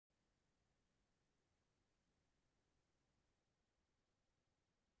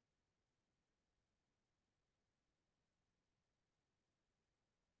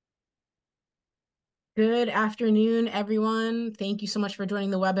Good afternoon, everyone. Thank you so much for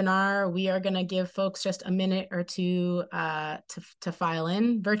joining the webinar. We are going to give folks just a minute or two to file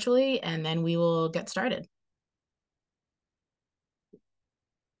in virtually, and then we will get started.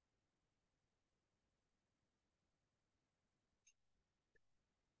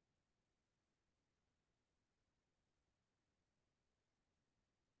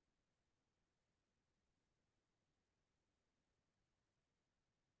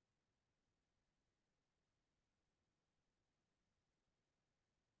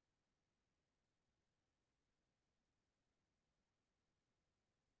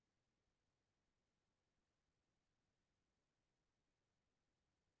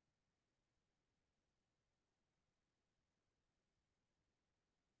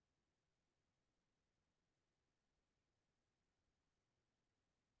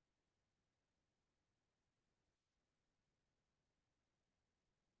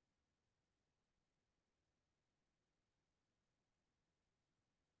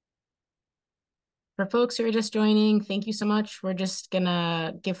 For folks who are just joining, thank you so much. We're just going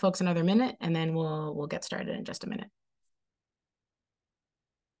to give folks another minute, and then we'll get started in just a minute.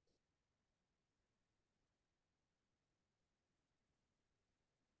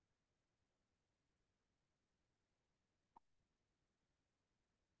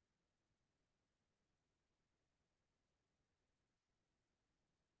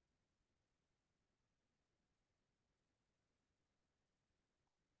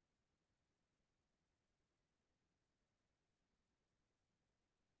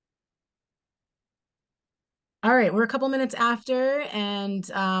 All right, we're a couple minutes after, and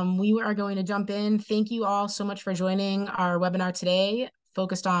we are going to jump in. Thank you all so much for joining our webinar today,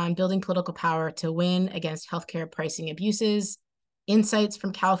 focused on building political power to win against healthcare pricing abuses, insights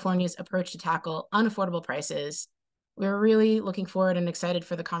from California's approach to tackle unaffordable prices. We're really looking forward and excited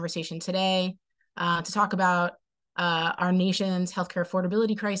for the conversation today to talk about our nation's healthcare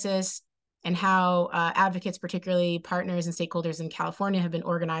affordability crisis and how advocates, particularly partners and stakeholders in California, have been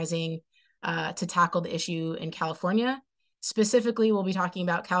organizing to tackle the issue in California. Specifically, we'll be talking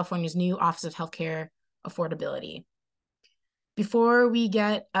about California's new Office of Healthcare Affordability. Before we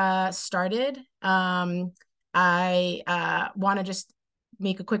get started, I want to just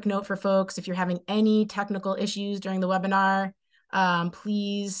make a quick note for folks. If you're having any technical issues during the webinar,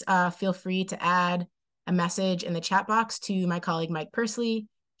 please feel free to add a message in the chat box to my colleague, Mike Persley.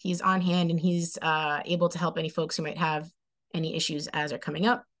 He's on hand and he's able to help any folks who might have any issues as are coming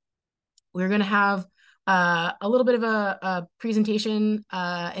up. We're going to have a little bit of a presentation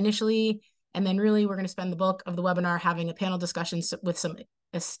initially, and then really we're going to spend the bulk of the webinar having a panel discussion with some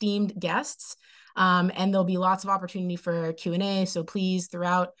esteemed guests. And there'll be lots of opportunity for Q&A. So please,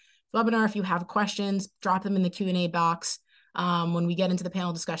 throughout the webinar, if you have questions, drop them in the Q&A box. When we get into the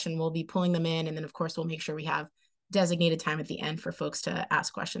panel discussion, we'll be pulling them in. And then, of course, we'll make sure we have designated time at the end for folks to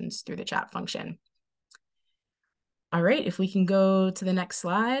ask questions through the chat function. All right, if we can go to the next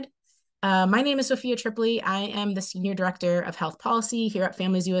slide. My name is Sophia Tripoli. I am the Senior Director of Health Policy here at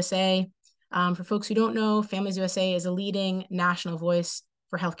Families USA. For folks who don't know, Families USA is a leading national voice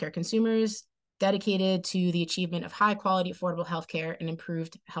for healthcare consumers, dedicated to the achievement of high-quality, affordable healthcare and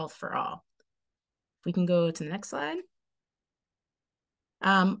improved health for all. If we can go to the next slide.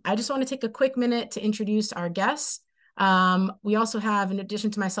 I just want to take a quick minute to introduce our guests. We also have, in addition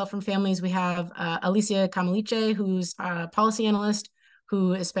to myself from Families, we have Alicia Camaliche, who's a policy analyst,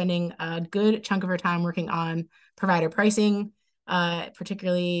 who is spending a good chunk of her time working on provider pricing,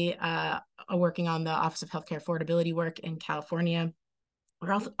 particularly working on the Office of Healthcare Affordability work in California.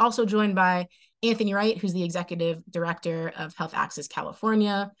 We're also joined by Anthony Wright, who's the Executive Director of Health Access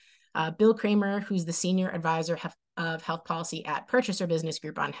California, Bill Kramer, who's the Senior Advisor of Health Policy at Purchaser Business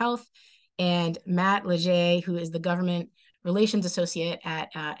Group on Health, and Matt Lege, who is the Government Relations Associate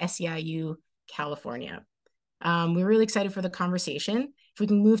at SEIU California. We're really excited for the conversation. If we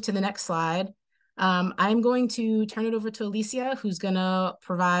can move to the next slide, I'm going to turn it over to Alicia, who's going to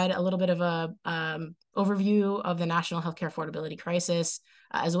provide a little bit of a overview of the national healthcare affordability crisis,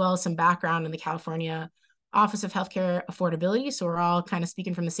 as well as some background in the California Office of Healthcare Affordability. So we're all kind of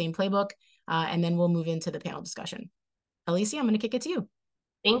speaking from the same playbook, and then we'll move into the panel discussion. Alicia, I'm going to kick it to you.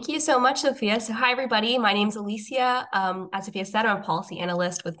 Thank you so much, Sophia. So hi, everybody. My name's Alicia. As Sophia said, I'm a policy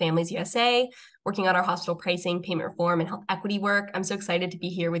analyst with Families USA, working on our hospital pricing, payment reform, and health equity work. I'm so excited to be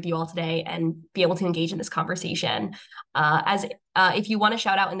here with you all today and be able to engage in this conversation. If you want to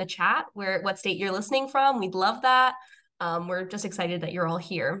shout out in the chat what state you're listening from, we'd love that. We're just excited that you're all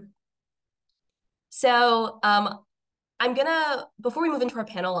here. So before we move into our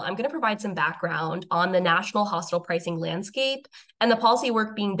panel, I'm gonna provide some background on the national hospital pricing landscape and the policy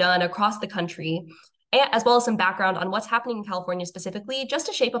work being done across the country as well as some background on what's happening in California specifically, just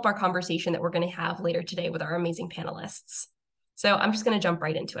to shape up our conversation that we're going to have later today with our amazing panelists. So I'm just going to jump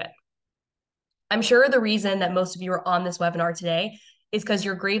right into it. I'm sure the reason that most of you are on this webinar today is because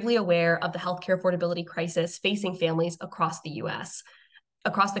you're gravely aware of the healthcare affordability crisis facing families across the US.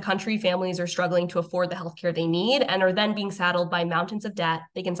 Across the country, families are struggling to afford the healthcare they need and are then being saddled by mountains of debt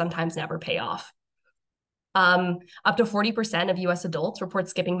they can sometimes never pay off. Up to 40% of US adults report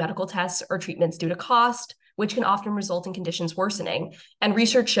skipping medical tests or treatments due to cost, which can often result in conditions worsening. And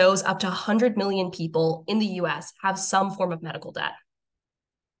research shows up to 100 million people in the US have some form of medical debt.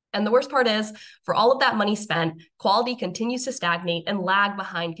 And the worst part is, for all of that money spent, quality continues to stagnate and lag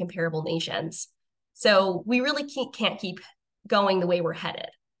behind comparable nations. So we really can't keep going the way we're headed.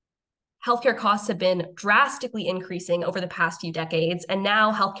 Healthcare costs have been drastically increasing over the past few decades, and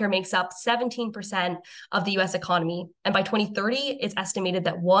now healthcare makes up 17% of the US economy. And by 2030, it's estimated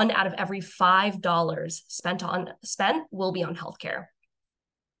that 1 out of every $5 spent will be on healthcare.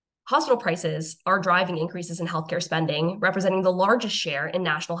 Hospital prices are driving increases in healthcare spending, representing the largest share in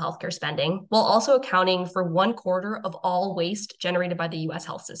national healthcare spending, while also accounting for 1/4 of all waste generated by the US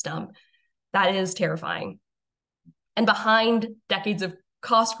health system. That is terrifying. And behind decades of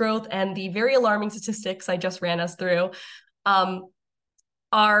cost growth and the very alarming statistics I just ran us through,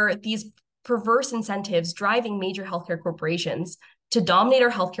 are these perverse incentives driving major healthcare corporations to dominate our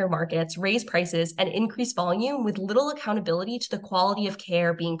healthcare markets, raise prices, and increase volume with little accountability to the quality of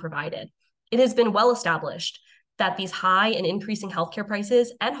care being provided. It has been well established that these high and increasing healthcare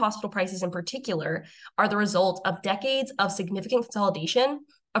prices, and hospital prices in particular, are the result of decades of significant consolidation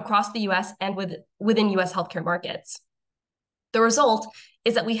across the US and within US healthcare markets. The result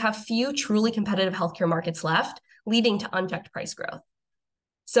is that we have few truly competitive healthcare markets left, leading to unchecked price growth.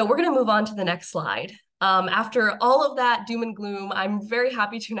 So we're going to move on to the next slide. After all of that doom and gloom, I'm very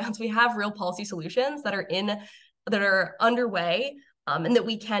happy to announce we have real policy solutions that are underway, and that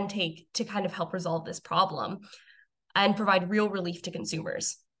we can take to kind of help resolve this problem and provide real relief to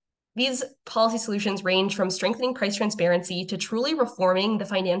consumers. These policy solutions range from strengthening price transparency to truly reforming the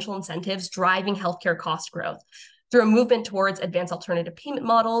financial incentives driving healthcare cost growth through a movement towards advanced alternative payment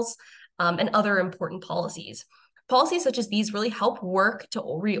models, and other important policies. Policies such as these really help work to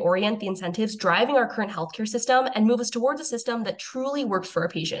reorient the incentives driving our current healthcare system and move us towards a system that truly works for our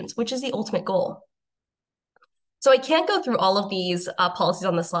patients, which is the ultimate goal. So I can't go through all of these policies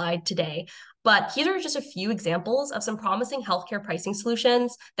on the slide today, but here are just a few examples of some promising healthcare pricing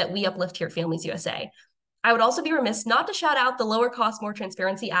solutions that we uplift here at Families USA. I would also be remiss not to shout out the Lower Cost, More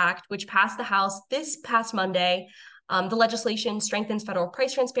Transparency Act, which passed the House this past Monday. The legislation strengthens federal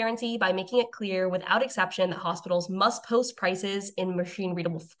price transparency by making it clear without exception that hospitals must post prices in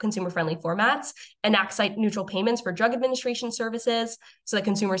machine-readable, consumer-friendly formats, enact site-neutral payments for drug administration services so that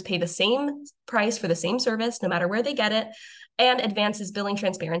consumers pay the same price for the same service no matter where they get it, and advances billing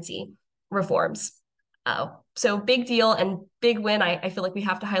transparency reforms. So big deal and big win. I feel like we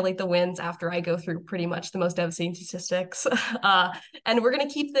have to highlight the wins after I go through pretty much the most devastating statistics. And we're going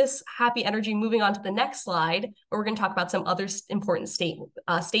to keep this happy energy moving on to the next slide, where we're going to talk about some other important state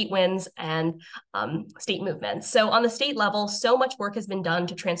wins and state movements. So on the state level, so much work has been done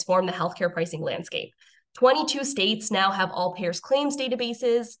to transform the healthcare pricing landscape. 22 states now have all payers claims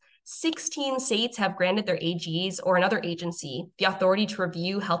databases. 16 states have granted their AGs or another agency the authority to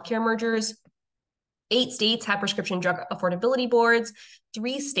review healthcare mergers. 8 states have prescription drug affordability boards.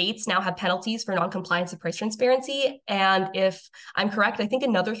 3 states now have penalties for noncompliance with price transparency. And if I'm correct, I think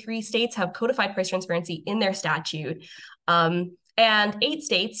another 3 states have codified price transparency in their statute. And 8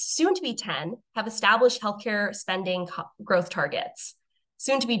 states, soon to be 10, have established healthcare spending growth targets.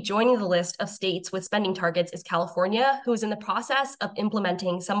 Soon to be joining the list of states with spending targets is California, who is in the process of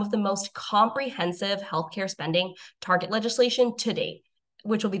implementing some of the most comprehensive healthcare spending target legislation to date,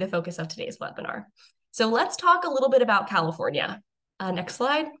 which will be the focus of today's webinar. So let's talk a little bit about California. Next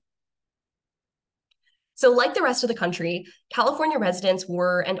slide. So like the rest of the country, California residents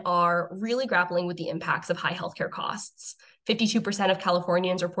were and are really grappling with the impacts of high healthcare costs. 52% of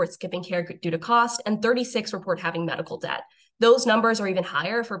Californians report skipping care due to cost, and 36% report having medical debt. Those numbers are even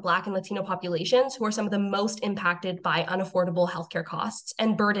higher for Black and Latino populations, who are some of the most impacted by unaffordable healthcare costs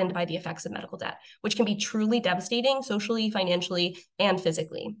and burdened by the effects of medical debt, which can be truly devastating socially, financially, and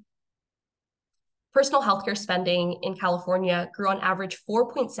physically. Personal healthcare spending in California grew on average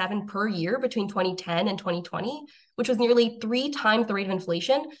 4.7% per year between 2010 and 2020, which was nearly 3 times the rate of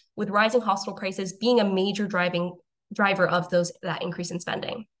inflation, with rising hospital prices being a major driver of that increase in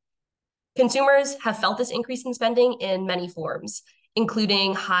spending. Consumers have felt this increase in spending in many forms,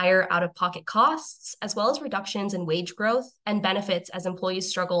 including higher out-of-pocket costs, as well as reductions in wage growth and benefits as employees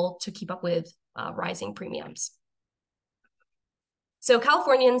struggle to keep up with rising premiums. So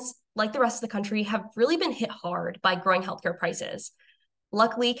Californians, like the rest of the country, have really been hit hard by growing healthcare prices.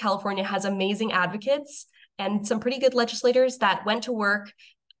 Luckily, California has amazing advocates and some pretty good legislators that went to work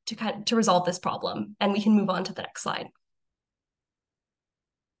to resolve this problem. And we can move on to the next slide.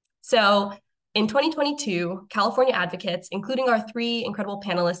 So in 2022, California advocates, including our three incredible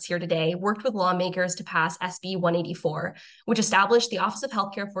panelists here today, worked with lawmakers to pass SB 184, which established the Office of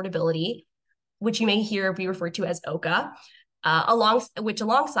Healthcare Affordability, which you may hear be referred to as OCA,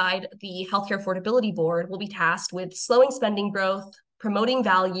 alongside the Healthcare Affordability Board will be tasked with slowing spending growth, promoting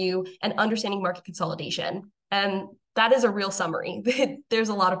value, and understanding market consolidation. And that is a real summary. There's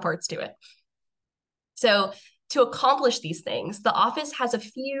a lot of parts to it. So to accomplish these things, the office has a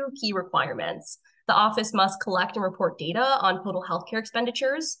few key requirements. The office must collect and report data on total healthcare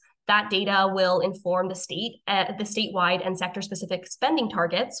expenditures. That data will inform the statewide and sector-specific spending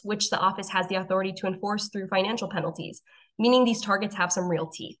targets, which the office has the authority to enforce through financial penalties, meaning these targets have some real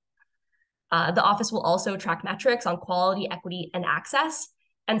teeth. The office will also track metrics on quality, equity, and access,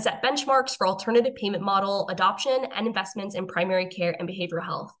 and set benchmarks for alternative payment model adoption and investments in primary care and behavioral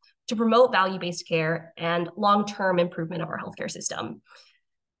health to promote value-based care and long-term improvement of our healthcare system.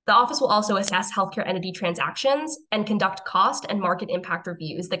 The office will also assess healthcare entity transactions and conduct cost and market impact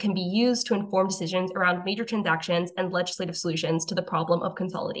reviews that can be used to inform decisions around major transactions and legislative solutions to the problem of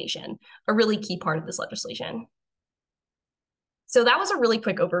consolidation, a really key part of this legislation. So that was a really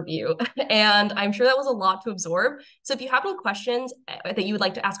quick overview, and I'm sure that was a lot to absorb. So if you have any questions that you would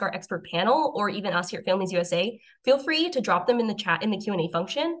like to ask our expert panel or even us here at Families USA, feel free to drop them in the chat in the Q&A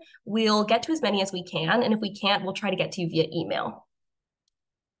function. We'll get to as many as we can, and if we can't, we'll try to get to you via email.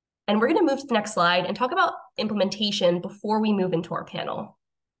 And we're going to move to the next slide and talk about implementation before we move into our panel.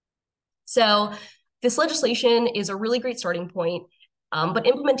 So this legislation is a really great starting point, but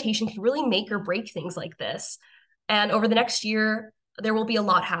implementation can really make or break things like this. And over the next year, there will be a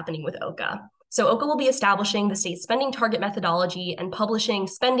lot happening with OCA. So OCA will be establishing the state spending target methodology and publishing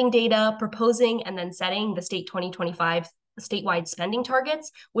spending data, proposing and then setting the state 2025 statewide spending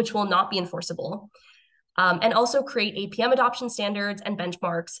targets, which will not be enforceable. And also create APM adoption standards and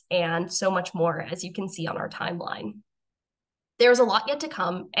benchmarks and so much more, as you can see on our timeline. There's a lot yet to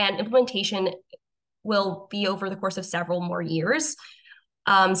come, and implementation will be over the course of several more years.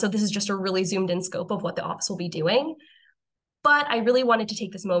 So this is just a really zoomed in scope of what the office will be doing. But I really wanted to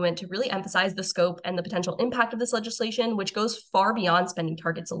take this moment to really emphasize the scope and the potential impact of this legislation, which goes far beyond spending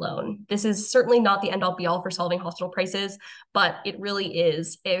targets alone. This is certainly not the end-all be-all for solving hospital prices, but it really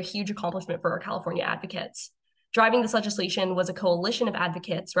is a huge accomplishment for our California advocates. Driving this legislation was a coalition of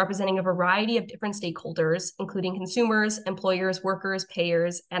advocates representing a variety of different stakeholders, including consumers, employers, workers,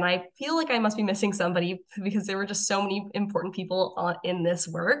 payers, and I feel like I must be missing somebody because there were just so many important people in this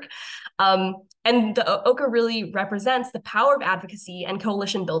work. And the OCA really represents the power of advocacy and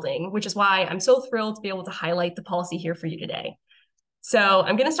coalition building, which is why I'm so thrilled to be able to highlight the policy here for you today. So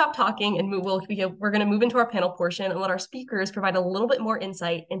I'm going to stop talking and we're going to move into our panel portion and let our speakers provide a little bit more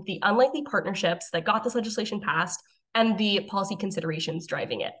insight into the unlikely partnerships that got this legislation passed and the policy considerations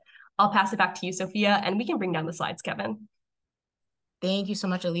driving it. I'll pass it back to you, Sophia, and we can bring down the slides, Kevin. Thank you so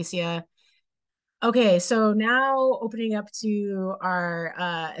much, Alicia. Okay, so now opening up to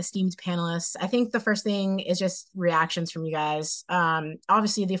our esteemed panelists. I think the first thing is just reactions from you guys.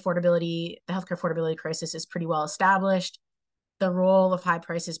 Obviously, the healthcare affordability crisis is pretty well established. The role of high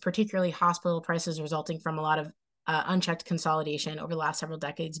prices, particularly hospital prices, resulting from a lot of unchecked consolidation over the last several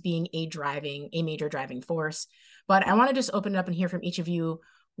decades, being a major driving force. But I want to just open it up and hear from each of you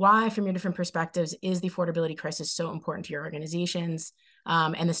why, from your different perspectives, is the affordability crisis so important to your organizations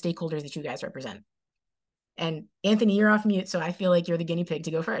and the stakeholders that you guys represent? And Anthony, you're off mute, so I feel like you're the guinea pig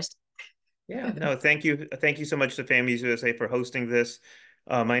to go first. Yeah, no, thank you. Thank you so much to Families USA for hosting this.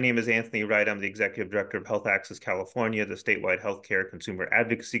 My name is Anthony Wright. I'm the Executive Director of Health Access California, the statewide healthcare consumer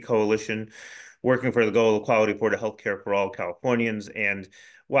advocacy coalition, working for the goal of quality affordable healthcare for all Californians. And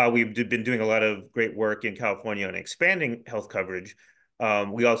while we've been doing a lot of great work in California on expanding health coverage,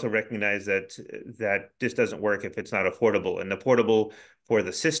 we also recognize that this doesn't work if it's not affordable, and affordable for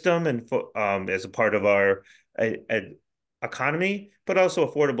the system and for, as a part of our economy, but also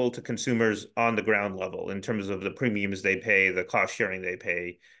affordable to consumers on the ground level in terms of the premiums they pay, the cost sharing they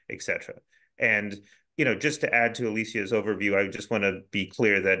pay, et cetera. And, just to add to Alicia's overview, I just want to be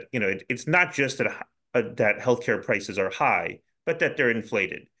clear that, it's not just that healthcare prices are high, but that they're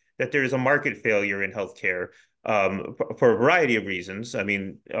inflated, that there is a market failure in healthcare for a variety of reasons. I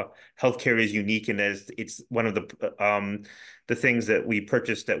mean, healthcare is unique in as it's one of the things that we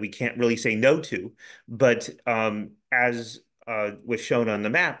purchase that we can't really say no to. But as was shown on the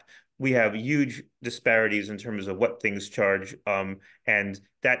map, we have huge disparities in terms of what things charge, and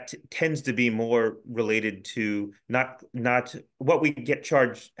that tends to be more related to not what we get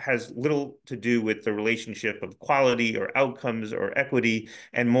charged has little to do with the relationship of quality or outcomes or equity,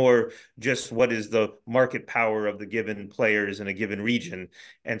 and more just what is the market power of the given players in a given region.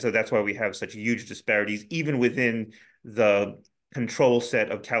 And so that's why we have such huge disparities, even within the control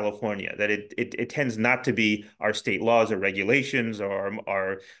set of California, that it tends not to be our state laws or regulations or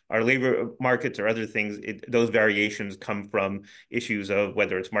our labor markets or other things. Those variations come from issues of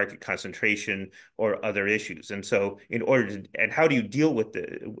whether it's market concentration or other issues. And so and how do you deal with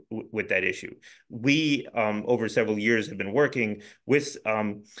that issue? We, over several years, have been working with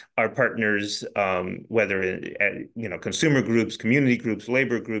our partners, whether consumer groups, community groups,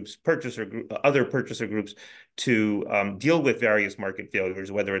 labor groups, other purchaser groups, to deal with various market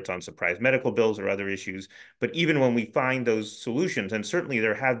failures, whether it's on surprise medical bills or other issues. But even when we find those solutions, and certainly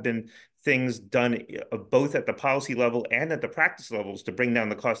there have been things done both at the policy level and at the practice levels to bring down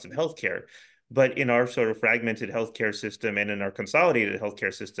the cost of healthcare. But in our sort of fragmented healthcare system and in our consolidated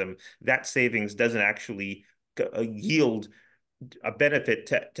healthcare system, that savings doesn't actually yield a benefit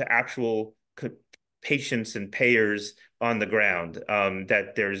to actual patients and payers on the ground,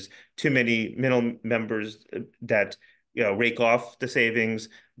 that there's too many middle members that rake off the savings,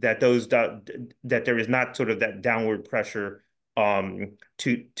 that there is not sort of that downward pressure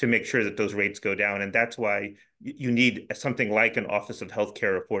to make sure that those rates go down. And that's why you need something like an Office of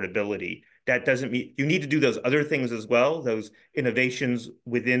Healthcare Affordability. That doesn't mean you need to do those other things as well, those innovations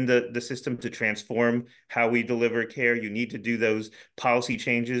within the system to transform how we deliver care. You need to do those policy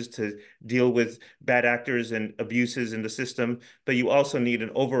changes to deal with bad actors and abuses in the system. But you also need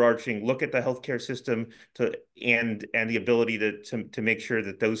an overarching look at the healthcare system and the ability to make sure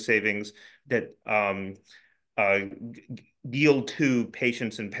that those savings that yield to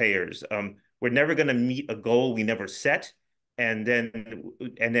patients and payers. We're never going to meet a goal we never set. And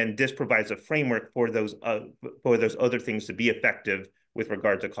then this provides a framework for those other things to be effective with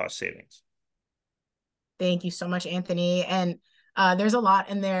regard to cost savings. Thank you so much, Anthony. And there's a lot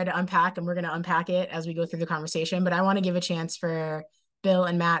in there to unpack, and we're going to unpack it as we go through the conversation. But I want to give a chance for Bill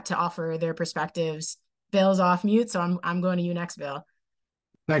and Matt to offer their perspectives. Bill's off mute, so I'm going to you next, Bill.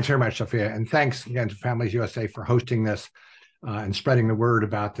 Thanks very much, Sophia. And thanks again to Families USA for hosting this and spreading the word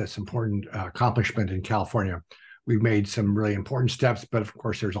about this important accomplishment in California. We've made some really important steps, but of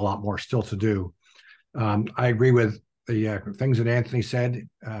course, there's a lot more still to do. I agree with the things that Anthony said.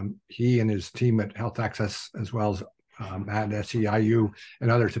 He and his team at Health Access, as well as at SEIU and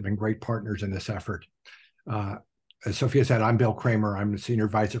others, have been great partners in this effort. As Sophia said, I'm Bill Kramer. I'm the Senior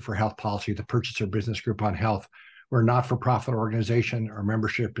Advisor for Health Policy at the Purchaser Business Group on Health. We're a not-for-profit organization. Our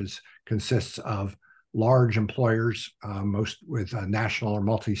membership consists of large employers, most with a national or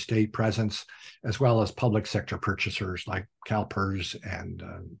multi-state presence, as well as public sector purchasers like CalPERS and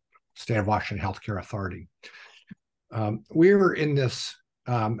State of Washington Healthcare Authority. We were in this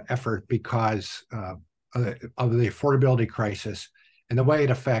effort because of the affordability crisis and the way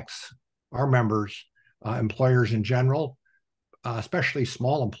it affects our members, employers in general, especially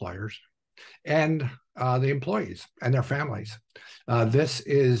small employers, and the employees and their families. This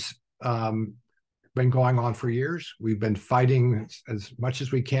is been going on for years. We've been fighting as much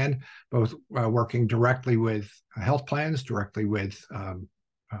as we can, both working directly with health plans, directly with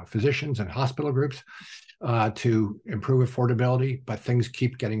physicians and hospital groups to improve affordability, but things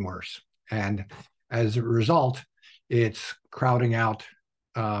keep getting worse. And as a result, it's crowding out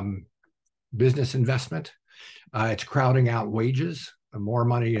business investment. It's crowding out wages. More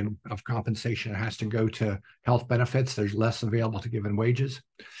money of compensation has to go to health benefits. There's less available to give in wages.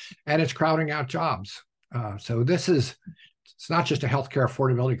 And it's crowding out jobs. So it's not just a healthcare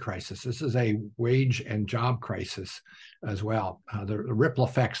affordability crisis. This is a wage and job crisis as well. The ripple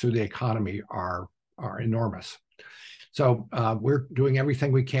effects through the economy are enormous. So we're doing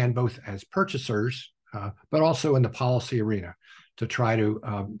everything we can, both as purchasers, but also in the policy arena, to try to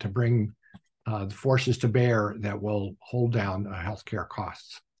bring the forces to bear that will hold down healthcare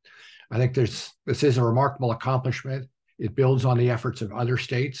costs. I think this is a remarkable accomplishment. It builds on the efforts of other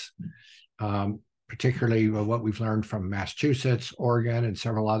states, particularly what we've learned from Massachusetts, Oregon, and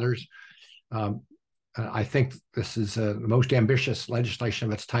several others. I think this is the most ambitious legislation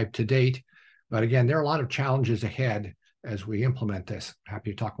of its type to date. But again, there are a lot of challenges ahead as we implement this. Happy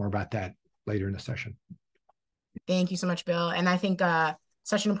to talk more about that later in the session. Thank you so much, Bill. And I think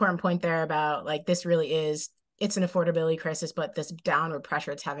such an important point there about it's an affordability crisis, but this downward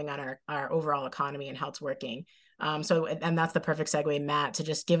pressure it's having on our overall economy and how it's working. And that's the perfect segue, Matt, to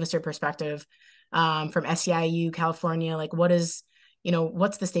just give us your perspective from SEIU, California. What is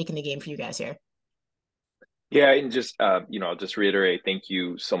what's the stake in the game for you guys here? Yeah, and just I'll just reiterate, thank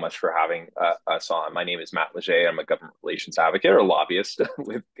you so much for having us on. My name is Matt Lege. I'm a government relations advocate or lobbyist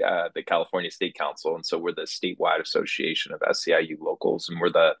with the California State Council, and so we're the statewide association of SEIU locals, and we're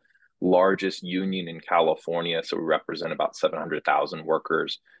the largest union in California. So we represent about 700,000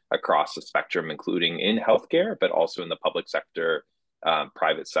 workers across the spectrum, including in healthcare, but also in the public sector,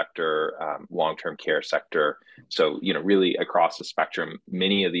 private sector, long-term care sector. So really across the spectrum,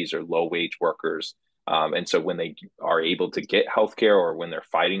 many of these are low-wage workers. And so when they are able to get healthcare or when they're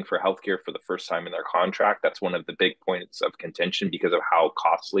fighting for healthcare for the first time in their contract, that's one of the big points of contention because of how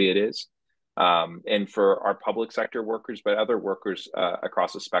costly it is. And for our public sector workers, but other workers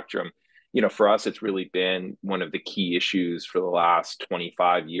across the spectrum, for us, it's really been one of the key issues for the last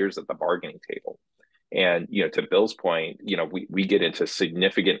 25 years at the bargaining table. And, to Bill's point, we get into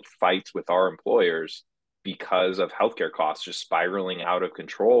significant fights with our employers because of healthcare costs just spiraling out of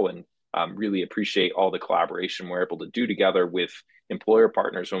control, and really appreciate all the collaboration we're able to do together with employer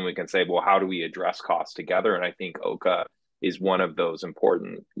partners when we can say, well, how do we address costs together? And I think OCA is one of those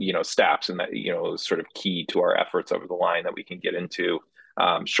important, steps, and that, is sort of key to our efforts over the line that we can get into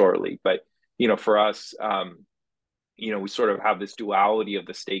shortly. But, for us, we sort of have this duality of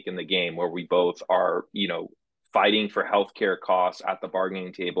the stake in the game where we both are, fighting for healthcare costs at the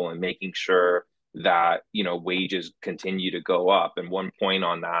bargaining table and making sure that, wages continue to go up. And one point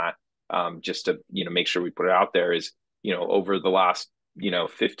on that, just to, make sure we put it out there is, over the last,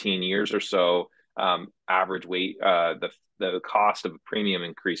 15 years or so, average weight, the cost of a premium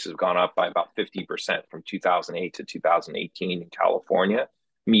increase has gone up by about 50% from 2008 to 2018 in California.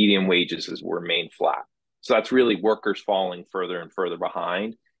 Median wages has remained flat. So that's really workers falling further and further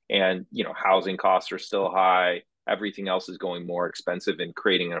behind. And, housing costs are still high. Everything else is going more expensive and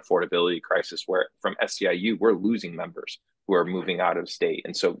creating an affordability crisis where from SEIU, we're losing members who are moving out of state.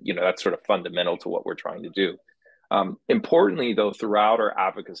 And so, that's sort of fundamental to what we're trying to do. Importantly, though, throughout our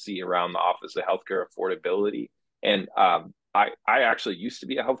advocacy around the Office of Healthcare Affordability, and I actually used to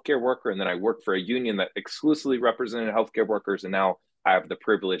be a healthcare worker, and then I worked for a union that exclusively represented healthcare workers, and now I have the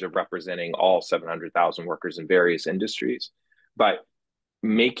privilege of representing all 700,000 workers in various industries. But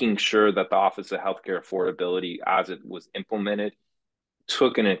making sure that the Office of Healthcare Affordability, as it was implemented,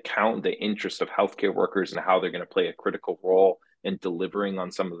 took into account the interest of healthcare workers and how they're going to play a critical role in delivering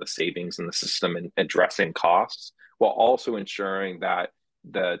on some of the savings in the system and addressing costs, while also ensuring that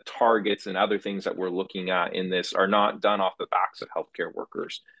the targets and other things that we're looking at in this are not done off the backs of healthcare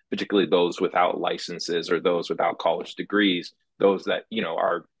workers, particularly those without licenses or those without college degrees, those that,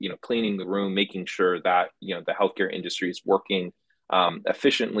 are, cleaning the room, making sure that, the healthcare industry is working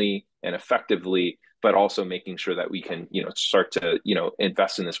efficiently and effectively, but also making sure that we can, start to,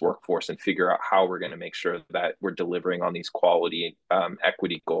 invest in this workforce and figure out how we're going to make sure that we're delivering on these quality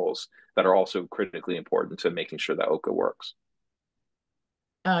equity goals that are also critically important to making sure that OCA works.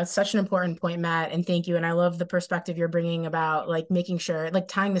 It's such an important point, Matt, and thank you. And I love the perspective you're bringing about making sure,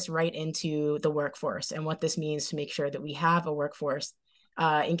 tying this right into the workforce and what this means to make sure that we have a workforce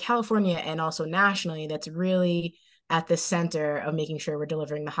in California and also nationally that's really at the center of making sure we're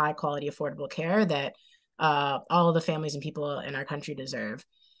delivering the high quality, affordable care that all of the families and people in our country deserve.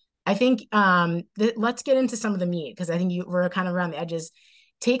 I think let's get into some of the meat, because I think we're kind of around the edges.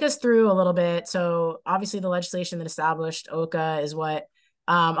 Take us through a little bit. So obviously the legislation that established OCA is what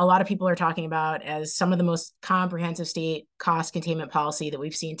a lot of people are talking about as some of the most comprehensive state cost containment policy that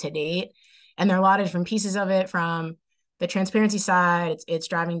we've seen to date. And there are a lot of different pieces of it, from the transparency side. It's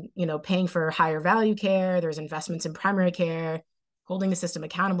driving, paying for higher value care. There's investments in primary care, holding the system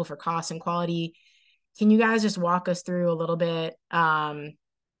accountable for cost and quality. Can you guys just walk us through a little bit how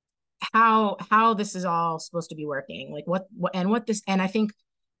this is all supposed to be working? And I think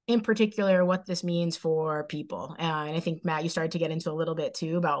in particular, what this means for people. And I think, Matt, you started to get into a little bit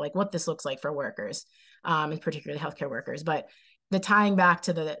too about what this looks like for workers, and particularly healthcare workers. But the tying back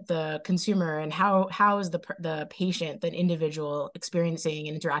to the consumer and how is the patient, the individual experiencing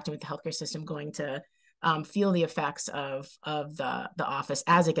and interacting with the healthcare system going to feel the effects of the office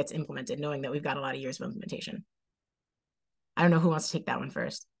as it gets implemented, knowing that we've got a lot of years of implementation. I don't know who wants to take that one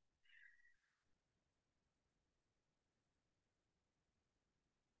first.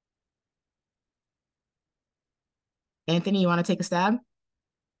 Anthony, you want to take a stab?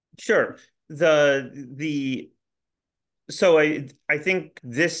 Sure. So I think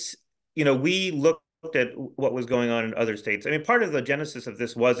this, we looked at what was going on in other states. I mean, part of the genesis of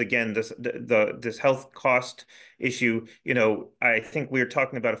this was, again, this health cost issue. I think we're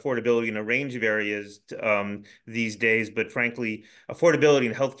talking about affordability in a range of areas these days, but frankly, affordability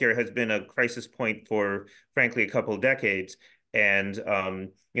in healthcare has been a crisis point for, frankly, a couple of decades. And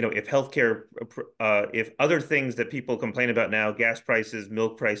if healthcare, if other things that people complain about now, gas prices,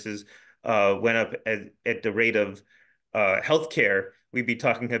 milk prices, went up at the rate of healthcare, we'd be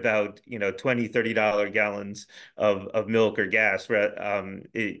talking about $20, $30 gallons of milk or gas,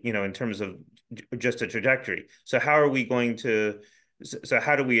 in terms of just a trajectory. So how are we going to? So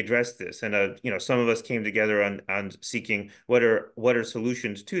how do we address this? And some of us came together on seeking what are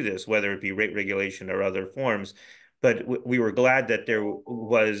solutions to this, whether it be rate regulation or other forms. But we were glad that there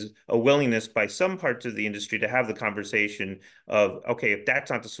was a willingness by some parts of the industry to have the conversation of, okay, if that's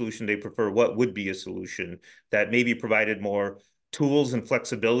not the solution they prefer, what would be a solution that maybe provided more tools and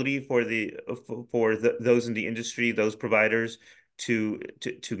flexibility for those in the industry, those providers to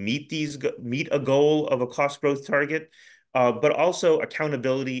meet a goal of a cost growth target, but also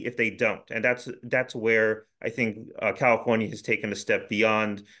accountability if they don't. And that's where I think California has taken a step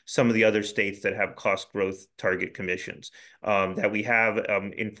beyond some of the other states that have cost growth target commissions. That we have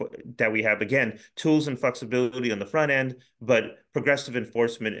again tools and flexibility on the front end, but progressive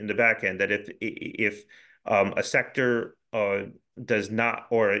enforcement in the back end. That if a sector does not,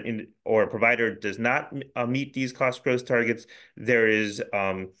 or a provider does not meet these cost growth targets, there is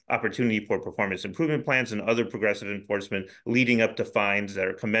opportunity for performance improvement plans and other progressive enforcement leading up to fines that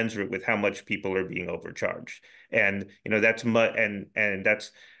are commensurate with how much people are being overcharged. And that's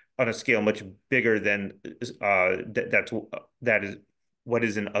that's on a scale much bigger than that is what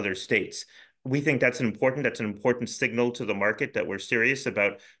is in other states. We think that's an important signal to the market that we're serious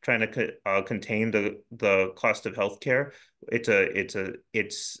about trying to contain the cost of healthcare. I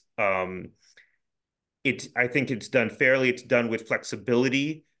think it's done fairly. It's done with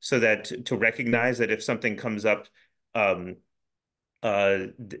flexibility so that to recognize that if something comes up like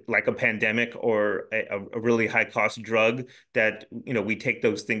a pandemic or a really high cost drug, that we take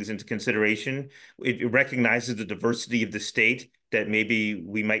those things into consideration. It recognizes the diversity of the state, that maybe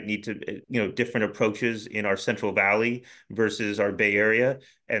we might need to different approaches in our Central Valley versus our Bay Area,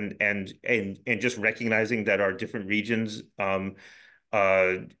 and just recognizing that our different regions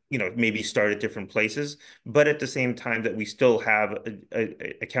maybe start at different places, but at the same time that we still have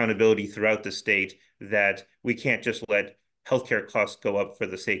accountability throughout the state, that we can't just let healthcare costs go up for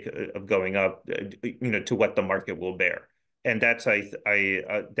the sake of going up, to what the market will bear. And that's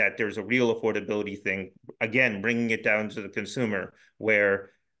that there's a real affordability thing, again, bringing it down to the consumer,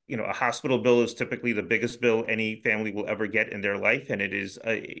 where a hospital bill is typically the biggest bill any family will ever get in their life, and it is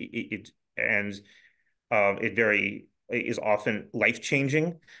often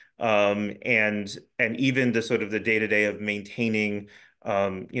life-changing, and even the sort of the day-to-day of maintaining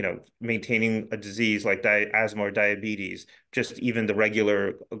a disease like asthma or diabetes, just even the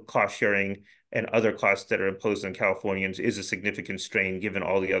regular cost sharing and other costs that are imposed on Californians is a significant strain, given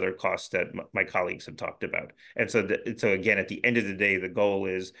all the other costs that my colleagues have talked about. And so again, at the end of the day, the goal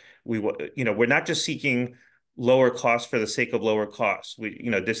is we're not just seeking lower costs for the sake of lower costs.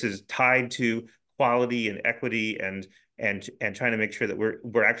 This is tied to quality and equity and trying to make sure that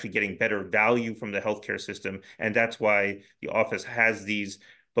we're actually getting better value from the healthcare system. And that's why the office has these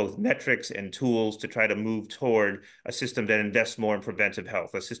both metrics and tools to try to move toward a system that invests more in preventive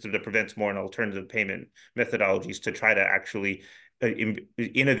health, a system that prevents more in alternative payment methodologies, to try to actually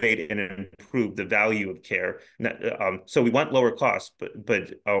innovate and improve the value of care. So we want lower costs,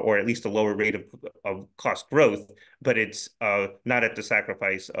 but or at least a lower rate of cost growth, but it's not at the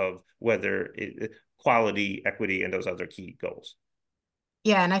sacrifice of whether quality, equity, and those other key goals.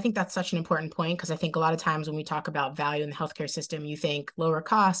 Yeah, and I think that's such an important point, because I think a lot of times when we talk about value in the healthcare system, you think lower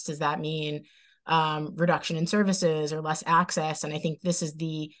costs. Does that mean reduction in services or less access? And I think this is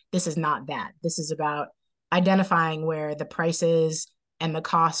not that. This is about identifying where the prices and the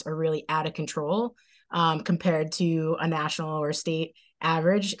costs are really out of control compared to a national or state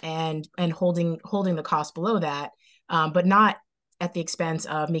average, and holding the cost below that, but not at the expense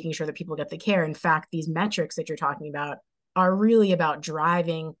of making sure that people get the care. In fact, these metrics that you're talking about are really about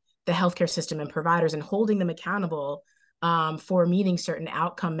driving the healthcare system and providers and holding them accountable for meeting certain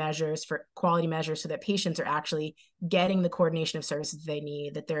outcome measures, for quality measures, so that patients are actually getting the coordination of services they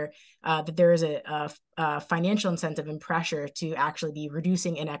need, that there is a financial incentive and pressure to actually be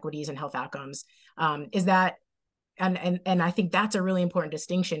reducing inequities in health outcomes. And I think that's a really important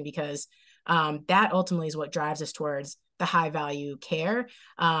distinction, because that ultimately is what drives us towards the high value care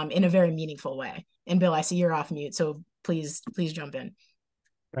in a very meaningful way. And Bill, I see you're off mute, so please jump in.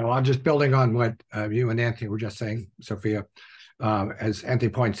 Well, I'm just building on what you and Anthony were just saying, Sophia. As Anthony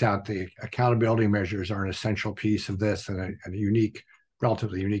points out, the accountability measures are an essential piece of this, and a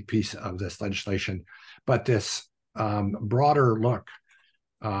relatively unique piece of this legislation. But this broader look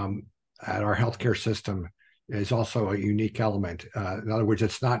at our healthcare system is also a unique element. In other words,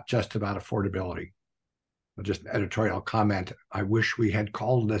 it's not just about affordability. Just an editorial comment. I wish we had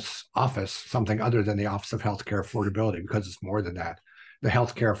called this office something other than the Office of Healthcare Affordability, because it's more than that. The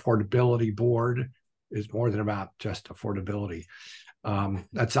Healthcare Affordability Board is more than about just affordability.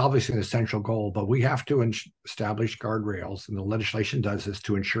 That's obviously an essential goal, but we have to establish guardrails, and the legislation does this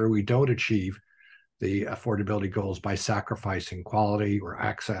to ensure we don't achieve the affordability goals by sacrificing quality or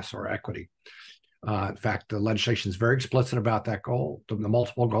access or equity. In fact, the legislation is very explicit about that goal, the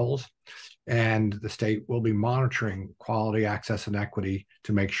multiple goals, and the state will be monitoring quality, access, and equity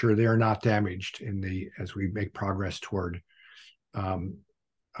to make sure they are not damaged as we make progress toward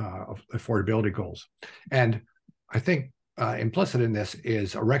affordability goals. And I think implicit in this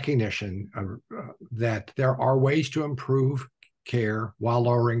is a recognition that there are ways to improve care while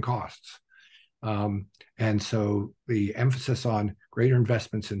lowering costs. And so the emphasis on greater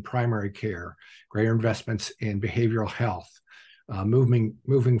investments in primary care, greater investments in behavioral health,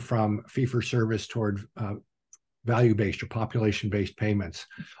 moving from fee-for-service toward value-based or population-based payments.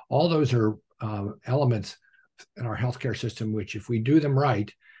 All those are elements in our healthcare system, which, if we do them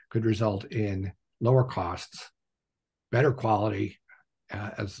right, could result in lower costs, better quality,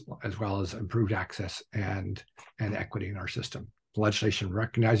 as well as improved access and equity in our system. The legislation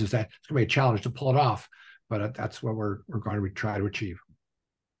recognizes that. It's going to be a challenge to pull it off, but that's what we're going to try to achieve.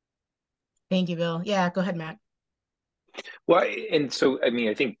 Thank you, Bill. Yeah, go ahead, Matt. Well, and so, I mean,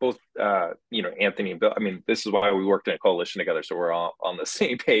 I think both, Anthony and Bill, I mean, this is why we worked in a coalition together. So we're all on the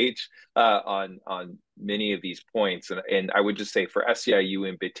same page on many of these points. And I would just say for SEIU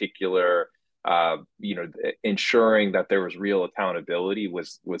in particular, ensuring that there was real accountability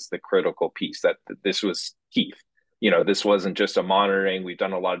was the critical piece, that this was key. This wasn't just a monitoring. We've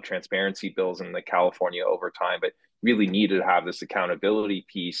done a lot of transparency bills in California over time, but really needed to have this accountability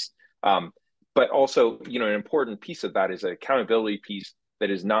piece. But also, an important piece of that is an accountability piece that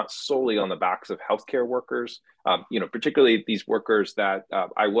is not solely on the backs of healthcare workers, particularly these workers that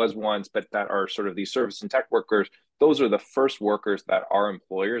I was once, but that are sort of these service and tech workers. Those are the first workers that our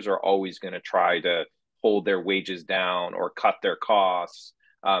employers are always going to try to hold their wages down or cut their costs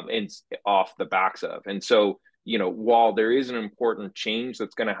off the backs of. And so, while there is an important change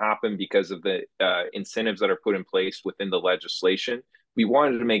that's going to happen because of the incentives that are put in place within the legislation, we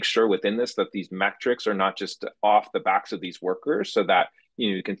wanted to make sure within this that these metrics are not just off the backs of these workers, so that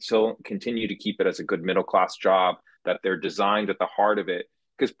you can still continue to keep it as a good middle class job, that they're designed at the heart of it.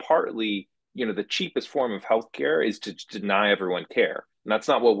 Because partly, the cheapest form of healthcare is to deny everyone care, and that's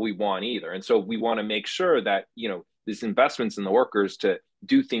not what we want either. And so we want to make sure that these investments in the workers to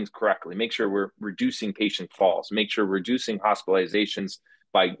do things correctly, make sure we're reducing patient falls, make sure we're reducing hospitalizations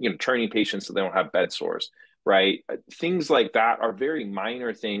by training patients so they don't have bed sores. Right? Things like that are very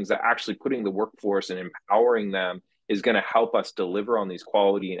minor things that actually putting the workforce and empowering them is going to help us deliver on these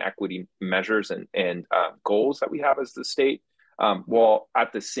quality and equity measures and goals that we have as the state, while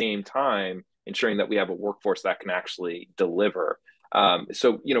at the same time ensuring that we have a workforce that can actually deliver.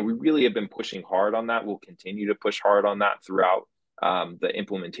 So, we really have been pushing hard on that. We'll continue to push hard on that throughout the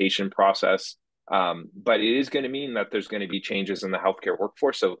implementation process. But it is going to mean that there's going to be changes in the healthcare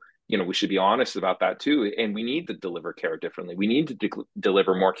workforce. So, we should be honest about that too. And we need to deliver care differently. We need to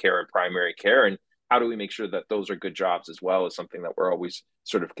deliver more care in primary care. And how do we make sure that those are good jobs as well is something that we're always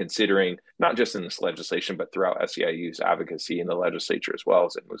sort of considering, not just in this legislation, but throughout SEIU's advocacy in the legislature as well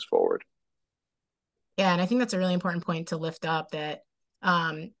as it moves forward. Yeah, and I think that's a really important point to lift up, that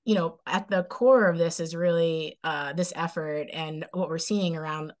at the core of this is really this effort, and what we're seeing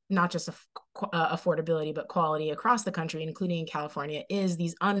around not just affordability, but quality across the country, including in California, is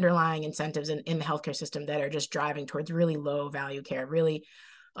these underlying incentives in the healthcare system that are just driving towards really low value care, really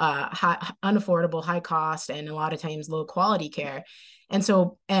unaffordable, high cost, and a lot of times low quality care. And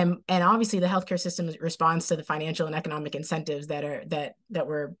so, and obviously the healthcare system responds to the financial and economic incentives that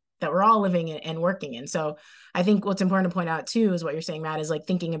we're all living and working in. So I think what's important to point out too is what you're saying, Matt, is like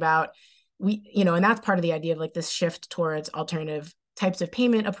thinking about and that's part of the idea of like this shift towards alternative types of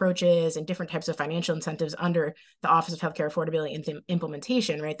payment approaches and different types of financial incentives under the Office of Healthcare Affordability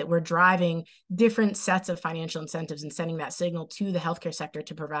implementation, right? That we're driving different sets of financial incentives and sending that signal to the healthcare sector,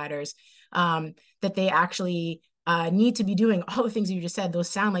 to providers, that they actually need to be doing all the things you just said. Those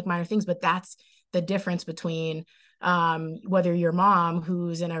sound like minor things, but that's the difference between whether your mom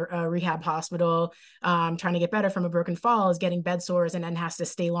who's in a rehab hospital trying to get better from a broken fall is getting bed sores and then has to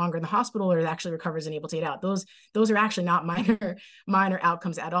stay longer in the hospital, or actually recovers and able to get out. Those are actually not minor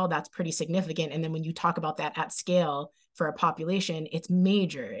outcomes at all. That's pretty significant. And then when you talk about that at scale, for a population, it's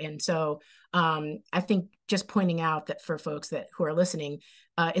major. And so I think just pointing out that for folks who are listening,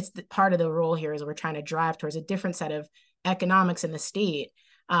 it's part of the role here is we're trying to drive towards a different set of economics in the state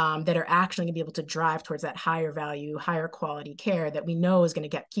that are actually going to be able to drive towards that higher value, higher quality care that we know is going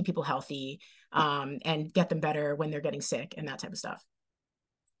to keep people healthy and get them better when they're getting sick and that type of stuff.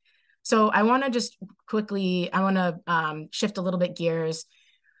 So I want to just quickly, shift a little bit gears.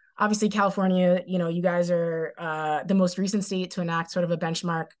 Obviously, California, you guys are the most recent state to enact sort of a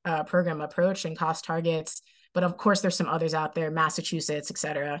benchmark program approach and cost targets. But of course, there's some others out there, Massachusetts, et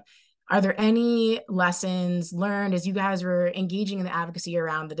cetera. Are there any lessons learned as you guys were engaging in the advocacy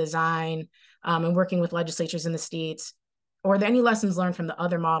around the design and working with legislatures in the states? Or are there any lessons learned from the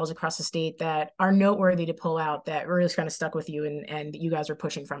other models across the state that are noteworthy to pull out that really kind of stuck with you and you guys were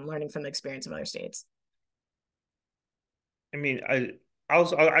pushing from, learning from the experience of other states? I mean,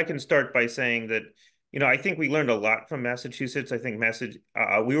 I can start by saying that, I think we learned a lot from Massachusetts. I think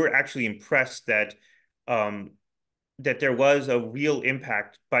we were actually impressed that that there was a real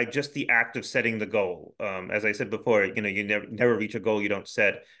impact by just the act of setting the goal. As I said before, you never reach a goal you don't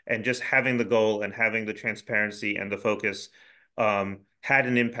set, and just having the goal and having the transparency and the focus had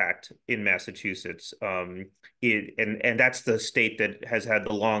an impact in Massachusetts. And that's the state that has had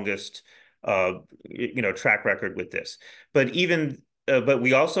the longest track record with this. But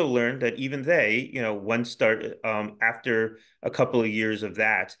we also learned that even they, after a couple of years of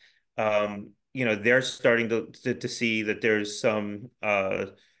that, they're starting to see that there's some,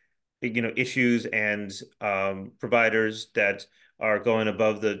 issues and providers that are going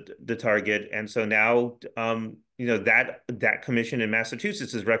above the target. And so now, that commission in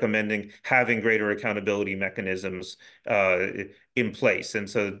Massachusetts is recommending having greater accountability mechanisms in place. And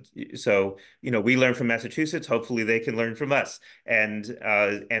so we learn from Massachusetts. Hopefully they can learn from us and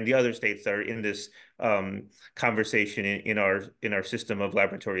the other states that are in this conversation in our system of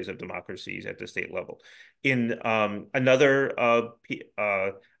laboratories of democracies at the state level. In I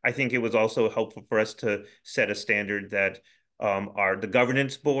think it was also helpful for us to set a standard that the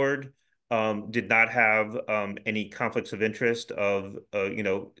governance board did not have any conflicts of interest of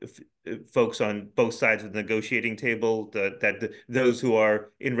folks on both sides of the negotiating table, that those who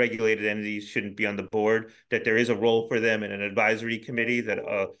are in regulated entities shouldn't be on the board, that there is a role for them in an advisory committee that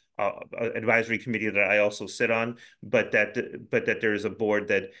I also sit on, but that there is a board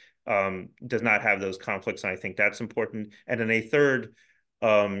that does not have those conflicts, and I think that's important. And then a third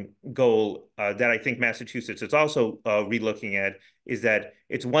goal that I think Massachusetts is also relooking at is that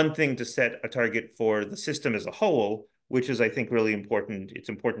it's one thing to set a target for the system as a whole, which is, I think, really important. It's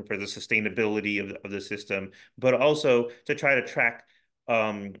important for the sustainability of the system, but also to try to track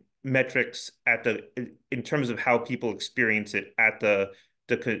metrics in terms of how people experience it at the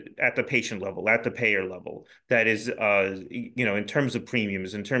patient level, at the payer level. That is, in terms of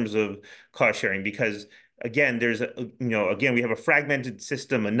premiums, in terms of cost sharing, because again, we have a fragmented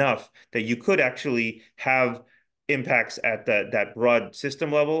system enough that you could actually have impacts at that broad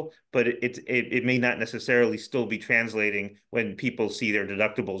system level, but it may not necessarily still be translating when people see their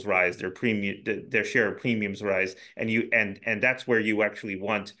deductibles rise, their share of premiums rise, and that's where you actually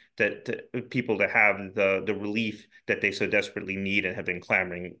want people to have the relief that they so desperately need and have been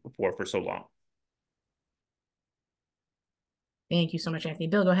clamoring for so long. Thank you so much, Anthony.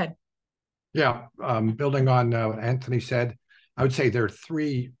 Bill, go ahead. Yeah, building on what Anthony said, I would say there are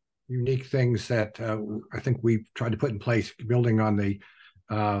three unique things that I think we've tried to put in place, building on the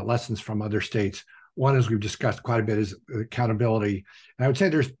lessons from other states. One, as we've discussed quite a bit, is accountability. And I would say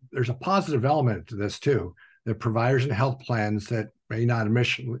there's a positive element to this too. The providers and health plans that may not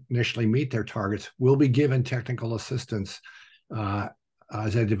initially meet their targets will be given technical assistance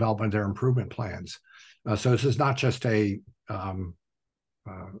as they develop their improvement plans. So this is not just a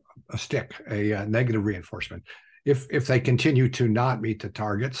negative reinforcement. If they continue to not meet the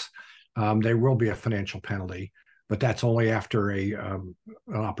targets, there will be a financial penalty, but that's only after an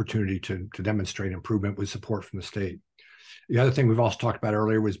opportunity to demonstrate improvement with support from the state. The other thing we've also talked about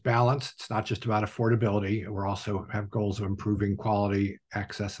earlier was balance. It's not just about affordability. We also have goals of improving quality,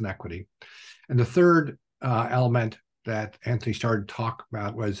 access, and equity. And the third element that Anthony started to talk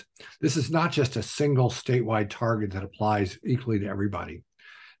about was this is not just a single statewide target that applies equally to everybody.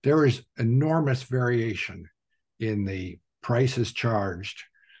 There is enormous variation in the prices charged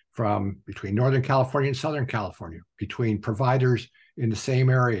from between Northern California and Southern California, between providers in the same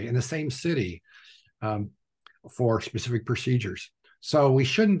area, in the same city, for specific procedures. So we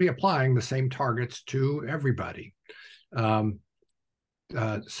shouldn't be applying the same targets to everybody. So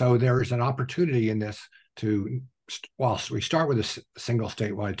there is an opportunity in this whilst we start with a single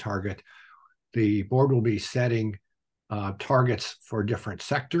statewide target, the board will be setting targets for different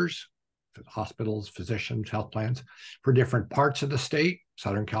sectors, hospitals, physicians, health plans, for different parts of the state,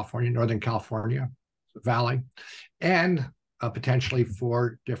 Southern California, Northern California, Valley, and potentially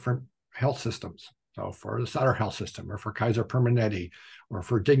for different health systems. So for the Sutter Health System, or for Kaiser Permanente, or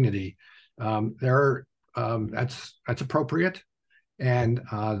for Dignity, that's appropriate. And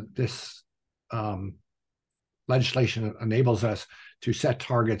this legislation enables us to set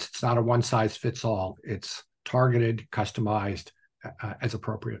targets. It's not a one-size-fits-all. It's targeted, customized, as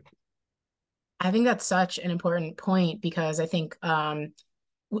appropriate. I think that's such an important point, because I think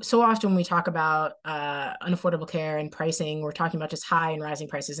so often when we talk about unaffordable care and pricing, we're talking about just high and rising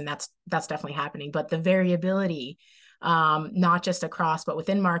prices, and that's definitely happening. But the variability, not just across, but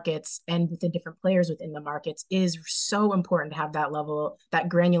within markets and within different players within the markets, is so important to have that level, that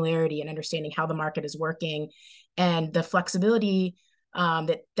granularity and understanding how the market is working, and the flexibility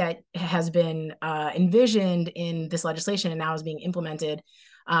that has been envisioned in this legislation and now is being implemented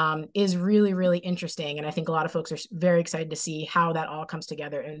is really, really interesting. And I think a lot of folks are very excited to see how that all comes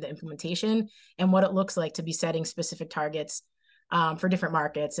together in the implementation and what it looks like to be setting specific targets for different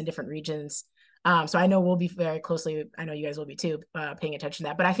markets and different regions. So I know we'll be very closely, I know you guys will be too, paying attention to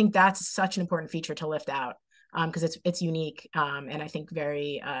that. But I think that's such an important feature to lift out, because it's unique, and I think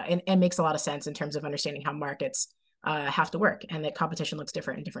very, and makes a lot of sense in terms of understanding how markets have to work, and that competition looks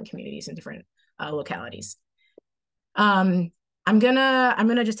different in different communities and different localities. I'm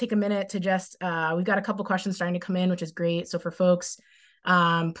gonna just take a minute to just we've got a couple questions starting to come in, which is great. So for folks,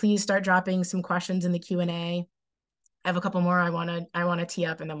 please start dropping some questions in the Q&A. I have a couple more I wanna tee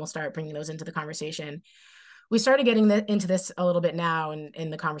up, and then we'll start bringing those into the conversation. We started getting into this a little bit now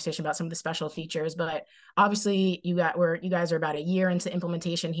in the conversation about some of the special features, but obviously you guys are about a year into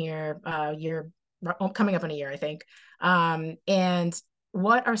implementation here, coming up on a year, I think. And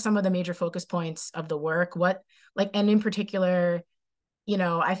what are some of the major focus points of the work? And in particular,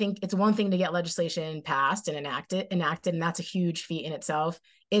 I think it's one thing to get legislation passed and enacted, and that's a huge feat in itself.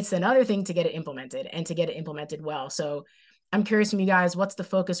 It's another thing to get it implemented, and to get it implemented well. So I'm curious from you guys, what's the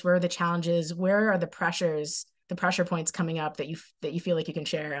focus? Where are the challenges? Where are the pressure points coming up that you feel like you can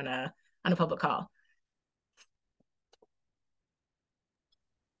share on a public call,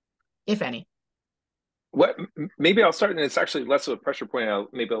 if any? Maybe I'll start, and it's actually less of a pressure point. I'll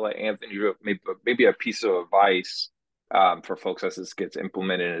let Anthony do it. Maybe a piece of advice for folks as this gets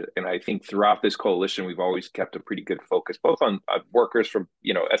implemented. And I think throughout this coalition, we've always kept a pretty good focus, both on workers from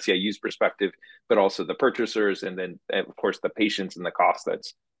SEIU's perspective, but also the purchasers, and then of course the patients and the cost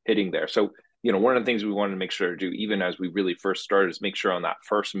that's hitting there. So one of the things we wanted to make sure to do, even as we really first started, is make sure on that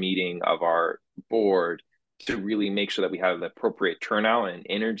first meeting of our board to really make sure that we have the appropriate turnout and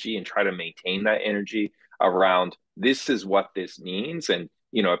energy, and try to maintain that energy around this is what this means. And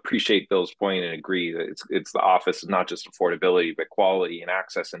appreciate Bill's point and agree that it's the office of not just affordability, but quality and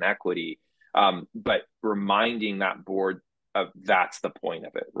access and equity, but reminding that board of that's the point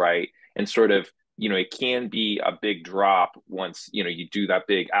of it, right? And sort of it can be a big drop once you do that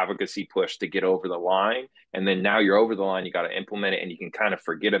big advocacy push to get over the line, and then now you're over the line, you got to implement it, and you can kind of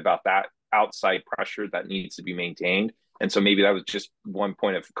forget about that outside pressure that needs to be maintained. And so maybe that was just one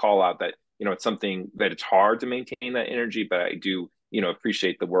point of call out, that it's something that it's hard to maintain that energy, but I do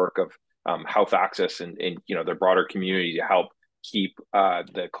appreciate the work of Health Access and their broader community to help keep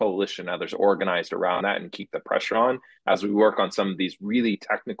the coalition and others organized around that, and keep the pressure on as we work on some of these really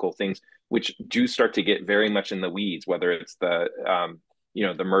technical things, which do start to get very much in the weeds, whether it's the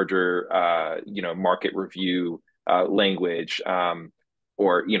the merger market review language,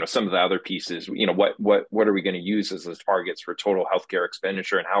 or some of the other pieces. What are we going to use as the targets for total healthcare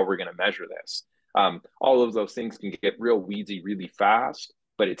expenditure, and how are we going to measure this? All of those things can get real weedsy really fast,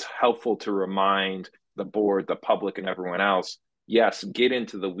 but it's helpful to remind the board, the public, and everyone else, yes, get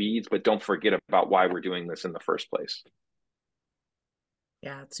into the weeds, but don't forget about why we're doing this in the first place.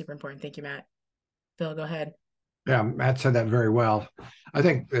 Yeah, it's super important. Thank you, Matt. Bill, go ahead. Yeah, Matt said that very well. I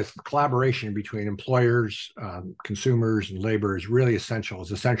think this collaboration between employers, consumers, and labor is really essential.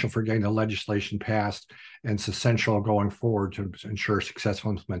 It's essential for getting the legislation passed, and it's essential going forward to ensure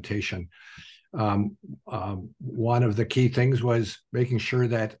successful implementation. One of the key things was making sure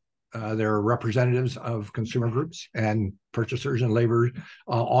that there are representatives of consumer groups and purchasers and labor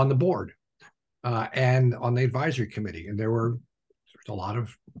on the board and on the advisory committee. And there's a lot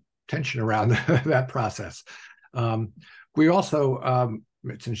of tension around that process. We also,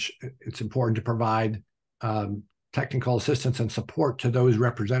 it's important to provide technical assistance and support to those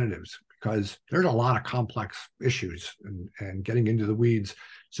representatives, because there's a lot of complex issues and getting into the weeds.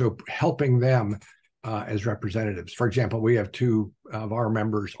 So helping them as representatives. For example, we have two of our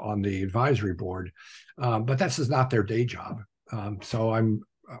members on the advisory board, but this is not their day job. So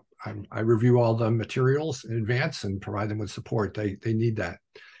I review all the materials in advance and provide them with support. They need that.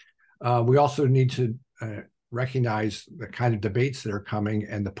 We also need to recognize the kind of debates that are coming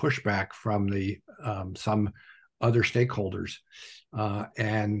and the pushback from the some other stakeholders.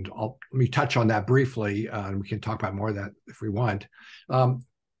 And let me touch on that briefly, and we can talk about more of that if we want.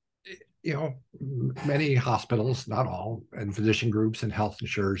 Many hospitals, not all, and physician groups and health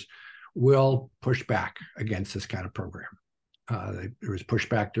insurers will push back against this kind of program. There was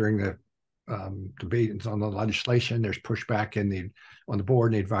pushback during the debate on the legislation. There's pushback on the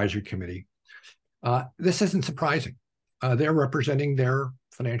board and the advisory committee. This isn't surprising. They're representing their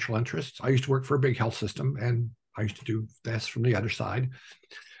financial interests. I used to work for a big health system, and I used to do this from the other side.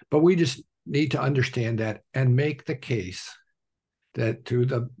 But we just need to understand that and make the case that to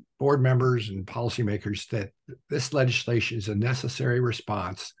the board members and policymakers that this legislation is a necessary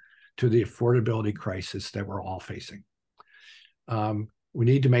response to the affordability crisis that we're all facing. We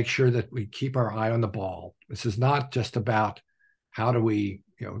need to make sure that we keep our eye on the ball. This is not just about how do we,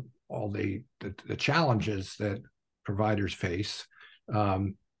 all the challenges that providers face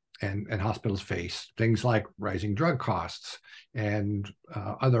and hospitals face, things like rising drug costs and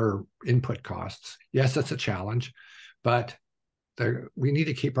other input costs. Yes, that's a challenge, but we need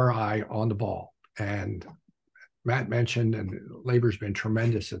to keep our eye on the ball. And Matt mentioned, and Labor's been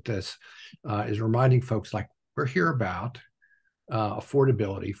tremendous at this, is reminding folks like we're here about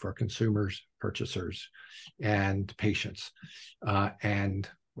affordability for consumers, purchasers, and patients. And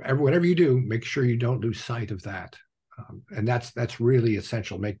whatever you do, make sure you don't lose sight of that. And that's really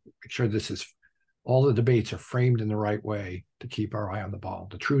essential. Make sure all the debates are framed in the right way to keep our eye on the ball,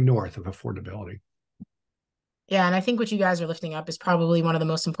 the true north of affordability. Yeah, and I think what you guys are lifting up is probably one of the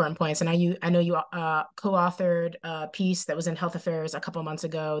most important points. And I know you co-authored a piece that was in Health Affairs a couple of months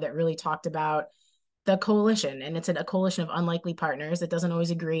ago that really talked about the coalition, and it's a coalition of unlikely partners that doesn't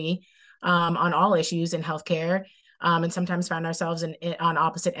always agree on all issues in healthcare, and sometimes find ourselves on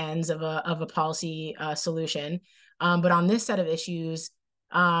opposite ends of a policy solution. But on this set of issues,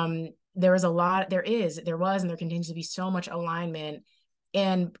 there was, and there continues to be so much alignment.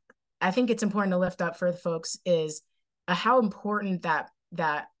 And I think it's important to lift up for the folks is how important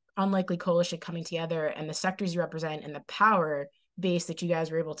that unlikely coalition coming together and the sectors you represent and the power base that you guys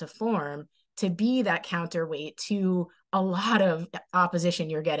were able to form to be that counterweight to a lot of opposition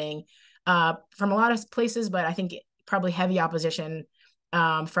you're getting from a lot of places, but I think probably heavy opposition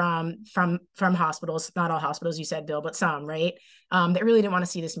from hospitals, not all hospitals, you said, Bill, but some, right? That really didn't want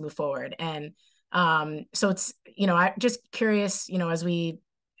to see this move forward. And so it's, I'm just curious, as we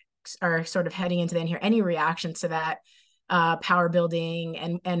are sort of heading into the end here, any reactions to that power building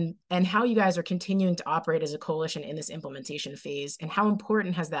and how you guys are continuing to operate as a coalition in this implementation phase, and how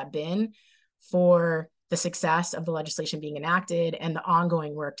important has that been for the success of the legislation being enacted and the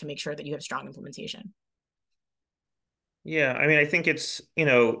ongoing work to make sure that you have strong implementation? Yeah, I mean, I think it's,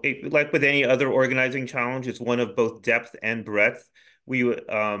 like with any other organizing challenge, it's one of both depth and breadth.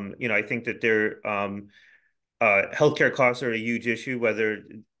 I think that healthcare costs are a huge issue, whether,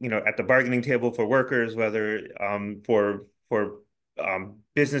 at the bargaining table for workers, whether for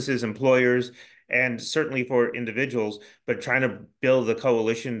businesses, employers, and certainly for individuals, but trying to build a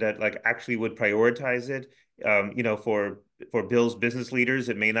coalition that actually would prioritize it. For Bill's business leaders,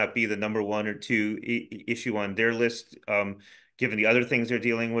 it may not be the number one or two issue on their list, given the other things they're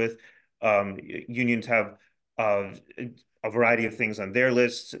dealing with. Unions have a variety of things on their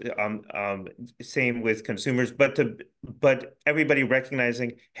lists. Same with consumers, but everybody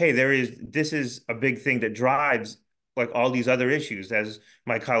recognizing, hey, this is a big thing that drives all these other issues, as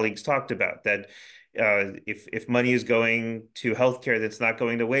my colleagues talked about, that if money is going to healthcare, that's not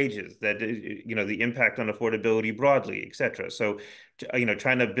going to wages, that the impact on affordability broadly, et cetera. So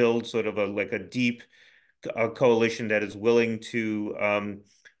trying to build sort of a deep coalition that is willing to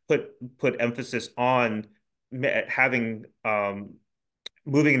put emphasis on having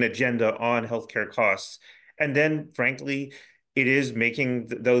moving an agenda on healthcare costs. And then, frankly, it is making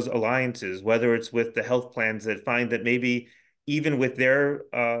those alliances, whether it's with the health plans that find that maybe even with their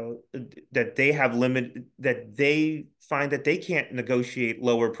that they have limit, that they find that they can't negotiate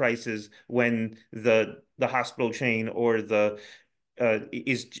lower prices when the hospital chain or the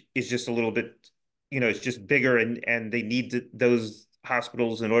is just a little bit, it's just bigger, and they need those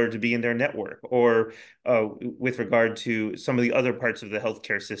hospitals in order to be in their network, or with regard to some of the other parts of the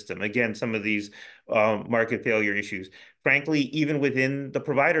healthcare system. Again, some of these market failure issues. Frankly, even within the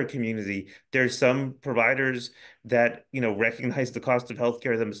provider community, there's some providers that recognize the cost of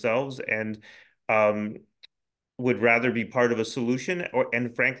healthcare themselves and would rather be part of a solution,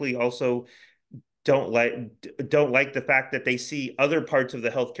 and frankly also don't like the fact that they see other parts of the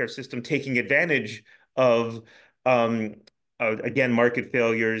healthcare system taking advantage of again, market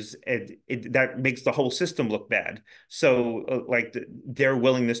failures, and that makes the whole system look bad. So like their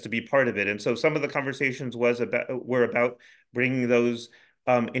willingness to be part of it. And so some of the conversations were about bringing those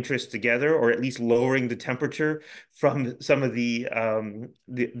interests together, or at least lowering the temperature from some of the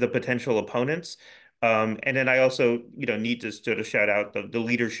potential opponents. And then I also, need to sort of shout out the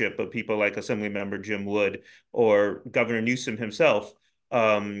leadership of people like Assemblymember Jim Wood or Governor Newsom himself,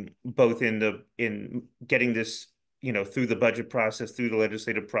 both in getting this, through the budget process, through the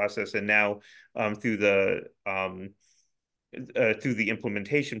legislative process, and now through the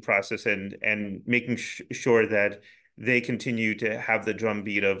implementation process, and making sure that they continue to have the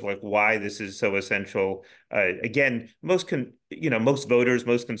drumbeat of like why this is so essential. Again, most voters,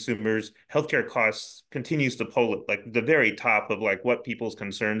 most consumers, healthcare costs continues to pull at like the very top of like what people's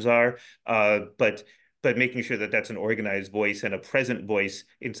concerns are. But making sure that that's an organized voice and a present voice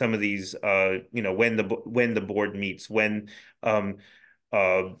in some of these, when the board meets, when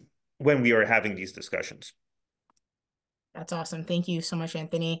we are having these discussions. That's awesome. Thank you so much,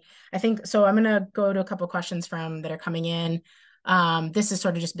 Anthony. I think so. I'm going to go to a couple of questions that are coming in. This is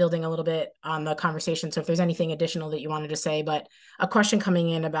sort of just building a little bit on the conversation. So if there's anything additional that you wanted to say, but a question coming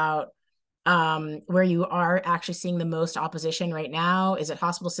in about where you are actually seeing the most opposition right now. Is it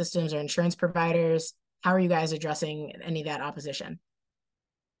hospital systems or insurance providers? How are you guys addressing any of that opposition?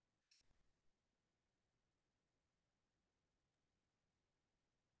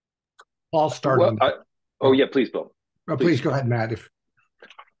 I'll start on that. Yeah, please, Bill. Please go ahead, Matt.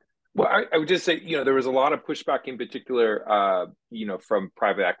 Well, I would just say, there was a lot of pushback in particular, from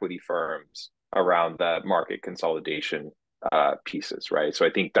private equity firms around the market consolidation pieces, right? So I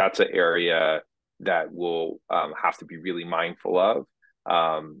think that's an area that we'll have to be really mindful of.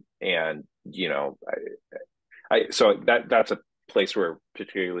 So that's a place where we're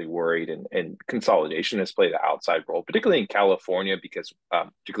particularly worried, and consolidation has played an outside role, particularly in California, because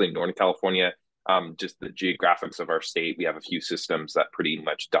particularly in Northern California, just the geographics of our state, we have a few systems that pretty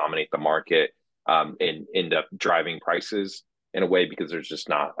much dominate the market and end up driving prices in a way because there's just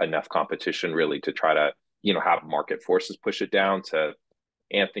not enough competition really to try to, have market forces push it down. To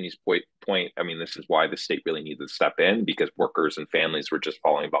Anthony's point, I mean, this is why the state really needed to step in, because workers and families were just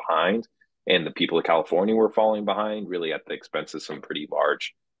falling behind, and the people of California were falling behind really at the expense of some pretty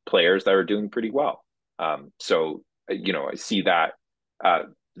large players that are doing pretty well. So, I see that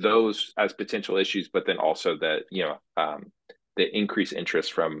those as potential issues, but then also the increased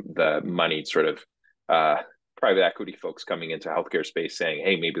interest from the moneyed sort of private equity folks coming into healthcare space saying,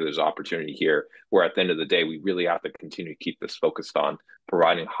 hey, maybe there's opportunity here, where at the end of the day, we really have to continue to keep this focused on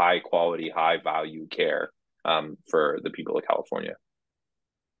providing high quality, high value care for the people of California.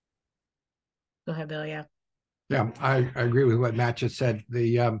 Go ahead, Bill. Yeah. Yeah, I agree with what Matt just said.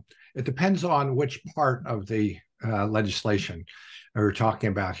 It depends on which part of the legislation we're talking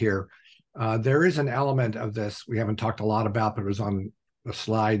about here. There is an element of this we haven't talked a lot about, but it was on the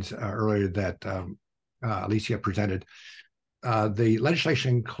slides earlier that Alicia presented. The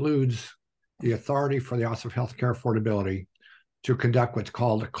legislation includes the authority for the Office of Healthcare Affordability to conduct what's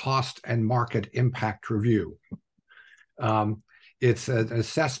called a cost and market impact review. It's an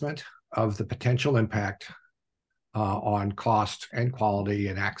assessment of the potential impact on cost and quality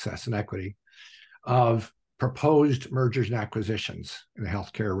and access and equity of proposed mergers and acquisitions in the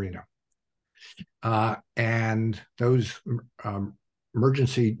healthcare arena. And those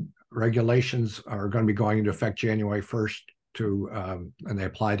emergency regulations are going to be going into effect January 1st and they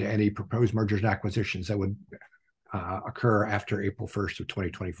apply to any proposed mergers and acquisitions that would occur after April 1st of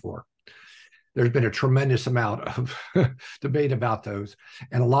 2024. There's been a tremendous amount of debate about those,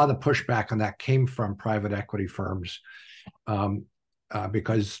 and a lot of the pushback on that came from private equity firms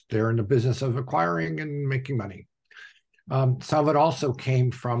because they're in the business of acquiring and making money. Some of it also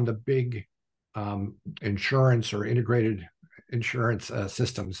came from the big insurance or integrated insurance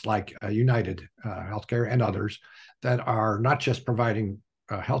systems like United Healthcare and others that are not just providing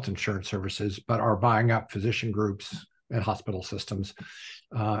health insurance services, but are buying up physician groups and hospital systems,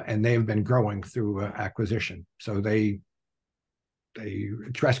 and they've been growing through acquisition. So they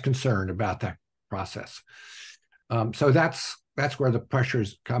express concern about that process. So that's where the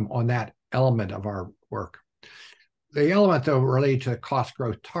pressures come on that element of our work. The element, though, related to cost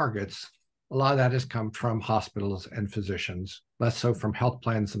growth targets, a lot of that has come from hospitals and physicians, less so from health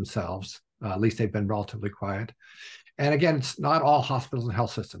plans themselves. At least they've been relatively quiet. And again, it's not all hospitals and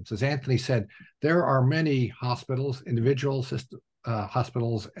health systems. As Anthony said, there are many hospitals, individual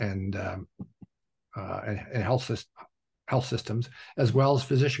hospitals and and health systems, as well as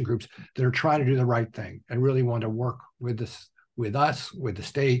physician groups that are trying to do the right thing and really want to work with us, with the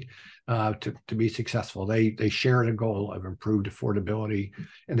state, to be successful. They share the goal of improved affordability,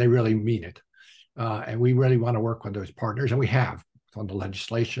 and they really mean it. And we really want to work with those partners, and we have on the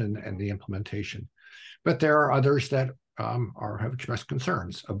legislation and the implementation. But there are others that have expressed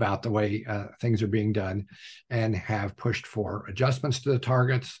concerns about the way things are being done, and have pushed for adjustments to the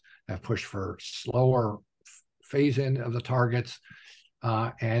targets, have pushed for slower phase in of the targets.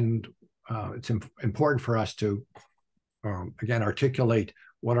 And it's important for us to, again, articulate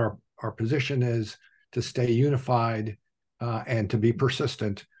what our position is, to stay unified and to be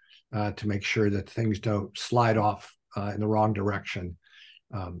persistent, to make sure that things don't slide off in the wrong direction.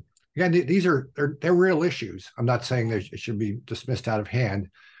 Again, they're real issues. I'm not saying they should be dismissed out of hand,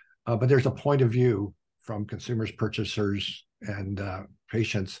 but there's a point of view from consumers, purchasers, and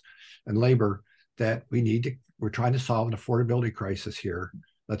patients and labor that we're trying to solve an affordability crisis here.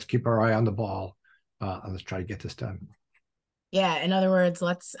 Let's keep our eye on the ball, and let's try to get this done. Yeah, in other words,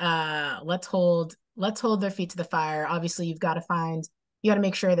 let's hold their feet to the fire. Obviously, you got to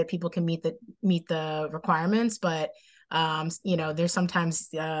make sure that people can meet the requirements, but there's sometimes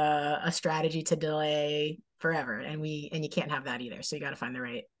a strategy to delay forever, and you can't have that either. So you got to find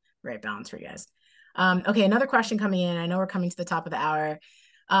the right balance for you guys. Okay, another question coming in. I know we're coming to the top of the hour.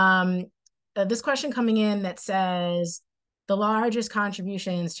 This question coming in that says, the largest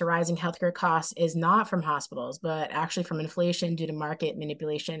contributions to rising healthcare costs is not from hospitals, but actually from inflation due to market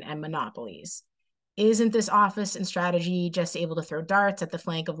manipulation and monopolies. Isn't this office and strategy just able to throw darts at the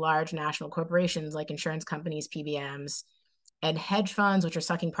flank of large national corporations like insurance companies, PBMs, and hedge funds, which are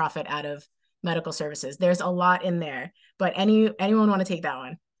sucking profit out of medical services? There's a lot in there, but anyone want to take that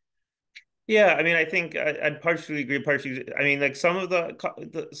one? Yeah, I mean, I think I'd partially agree. I mean, like some of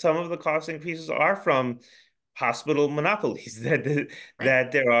the cost increases are from hospital monopolies. That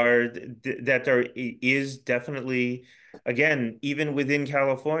there is definitely, again, even within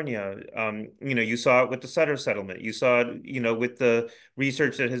California. You saw it with the Sutter settlement. You saw it, with the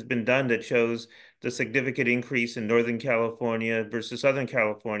research that has been done that shows the significant increase in Northern California versus Southern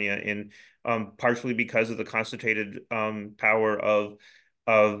California, in partially because of the concentrated power of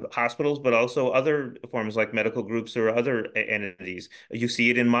hospitals, but also other forms like medical groups or other entities. You see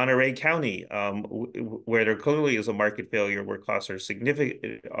it in Monterey County, where there clearly is a market failure, where costs are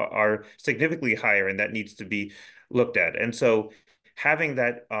significantly higher, and that needs to be looked at. And so having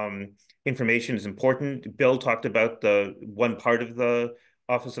that information is important. Bill talked about the one part of the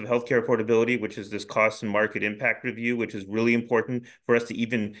Office of Healthcare Affordability, which is this cost and market impact review, which is really important for us to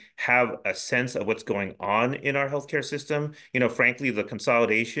even have a sense of what's going on in our healthcare system. Frankly, the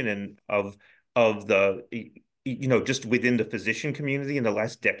consolidation of the just within the physician community in the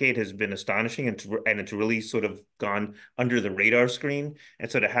last decade has been astonishing, and it's really sort of gone under the radar screen.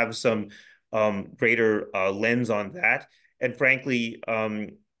 And so to have some greater lens on that, and frankly,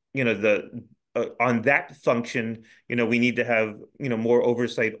 on that function, we need to have, more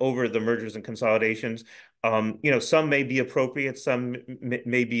oversight over the mergers and consolidations. Some may be appropriate, some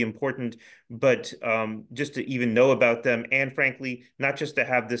may be important, but just to even know about them, and frankly, not just to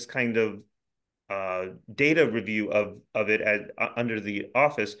have this kind of data review of it under the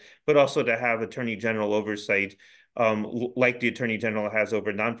office, but also to have Attorney General oversight, like the Attorney General has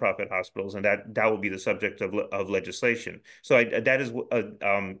over nonprofit hospitals, and that will be the subject of legislation. So that is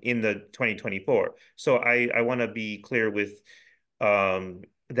in the 2024. So I want to be clear with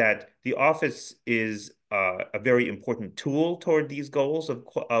that the office is a very important tool toward these goals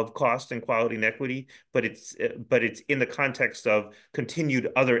of cost and quality and equity, but it's in the context of continued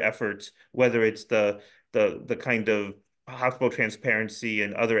other efforts, whether it's the kind of hospital transparency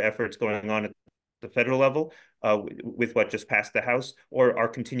and other efforts going on at the federal level, with what just passed the House, or our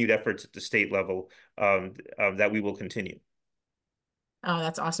continued efforts at the state level, that we will continue. Oh,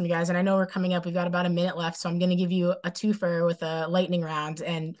 that's awesome, you guys. And I know we're coming up. We've got about a minute left, so I'm going to give you a twofer with a lightning round.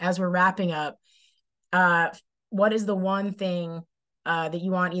 And as we're wrapping up, what is the one thing that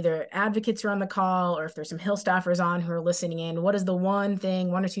you want, either advocates who are on the call, or if there's some Hill staffers on who are listening in, what is the one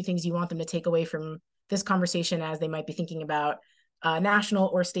or two things you want them to take away from this conversation as they might be thinking about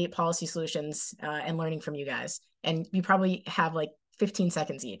national or state policy solutions, and learning from you guys? And you probably have like 15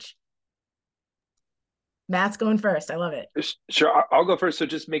 seconds each. Matt's going first. I love it. Sure, I'll go first. So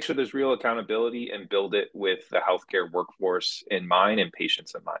just make sure there's real accountability, and build it with the healthcare workforce in mind and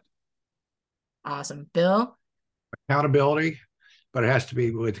patients in mind. Awesome. Bill? Accountability, but it has to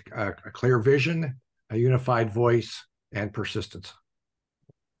be with a clear vision, a unified voice, and persistence.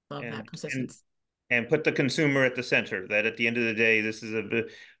 Love that, persistence. And put the consumer at the center. That at the end of the day, this is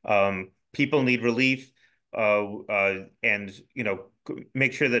people need relief, and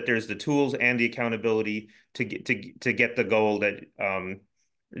make sure that there's the tools and the accountability to get the goal that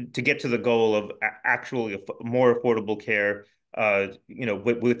to get to the goal of actually more affordable care,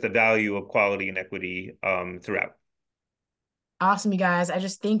 with the value of quality and equity throughout. Awesome, you guys. I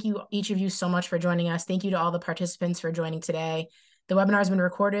just thank you, each of you, so much for joining us. Thank you to all the participants for joining today. The webinar has been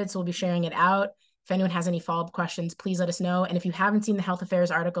recorded, so we'll be sharing it out. If anyone has any follow-up questions, please let us know. And if you haven't seen the Health Affairs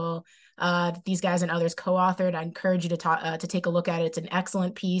article that these guys and others co-authored, I encourage you to take a look at it. It's an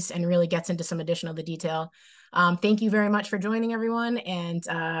excellent piece and really gets into some additional the detail. Thank you very much for joining, everyone, and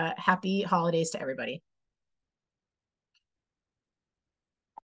happy holidays to everybody.